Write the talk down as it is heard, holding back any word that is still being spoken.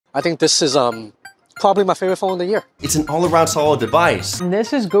I think this is probably my favorite phone of the year. It's an all-around solid device.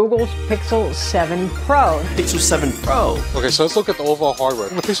 This is Google's Pixel 7 Pro. Pixel 7 Pro. Okay, so let's look at the overall hardware.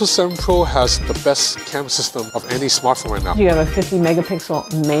 The Pixel 7 Pro has the best camera system of any smartphone right now. You have a 50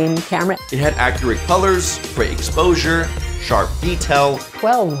 megapixel main camera, It had accurate colors, great exposure, sharp detail.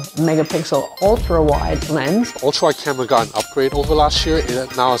 12 megapixel ultra-wide lens, Ultrawide camera got an upgrade over last year.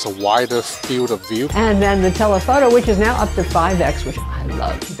 It now has a wider field of view. and then the telephoto, which is now up to 5x, which I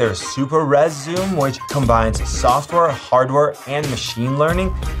love. There's super res zoom, which combines software, hardware, and machine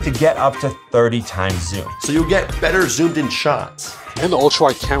learning to get up to 30 times zoom. So you'll get better zoomed in shots. And the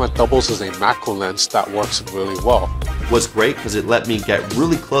ultrawide camera doubles as a macro lens that works really well. Was great because it let me get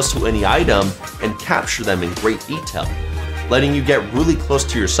really close to any item and capture them in great detail, letting you get really close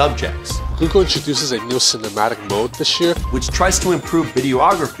to your subjects, Google introduces a new cinematic mode this year. which tries to improve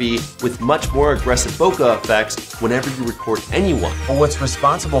videography with much more aggressive bokeh effects whenever you record anyone. But what's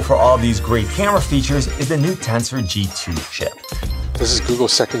responsible for all these great camera features is the new Tensor G2 chip. This is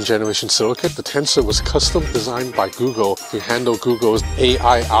Google's second generation silicon. The Tensor was custom designed by Google to handle Google's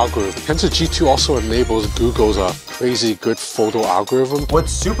AI algorithm. Tensor G2 also enables Google's crazy good photo algorithm.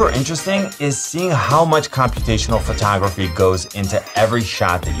 What's super interesting is seeing how much computational photography goes into every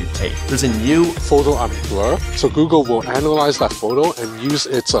shot that you take. There's a new Photo on blur. So Google will analyze that photo and use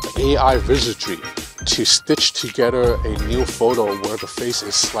its AI wizardry to stitch together a new photo where the face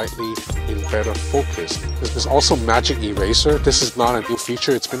is slightly in better focus. There's also Magic Eraser. This is not a new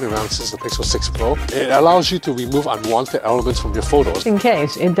feature. It's been around since the Pixel 6 Pro. It allows you to remove unwanted elements from your photos. In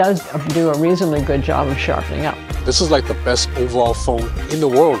case, it does do a reasonably good job of sharpening up. This is like the best overall phone in the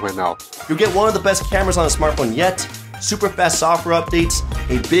world right now. You'll get one of the best cameras on a smartphone yet, super fast software updates,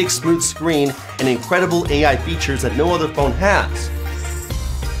 a big smooth screen, and incredible AI features that no other phone has.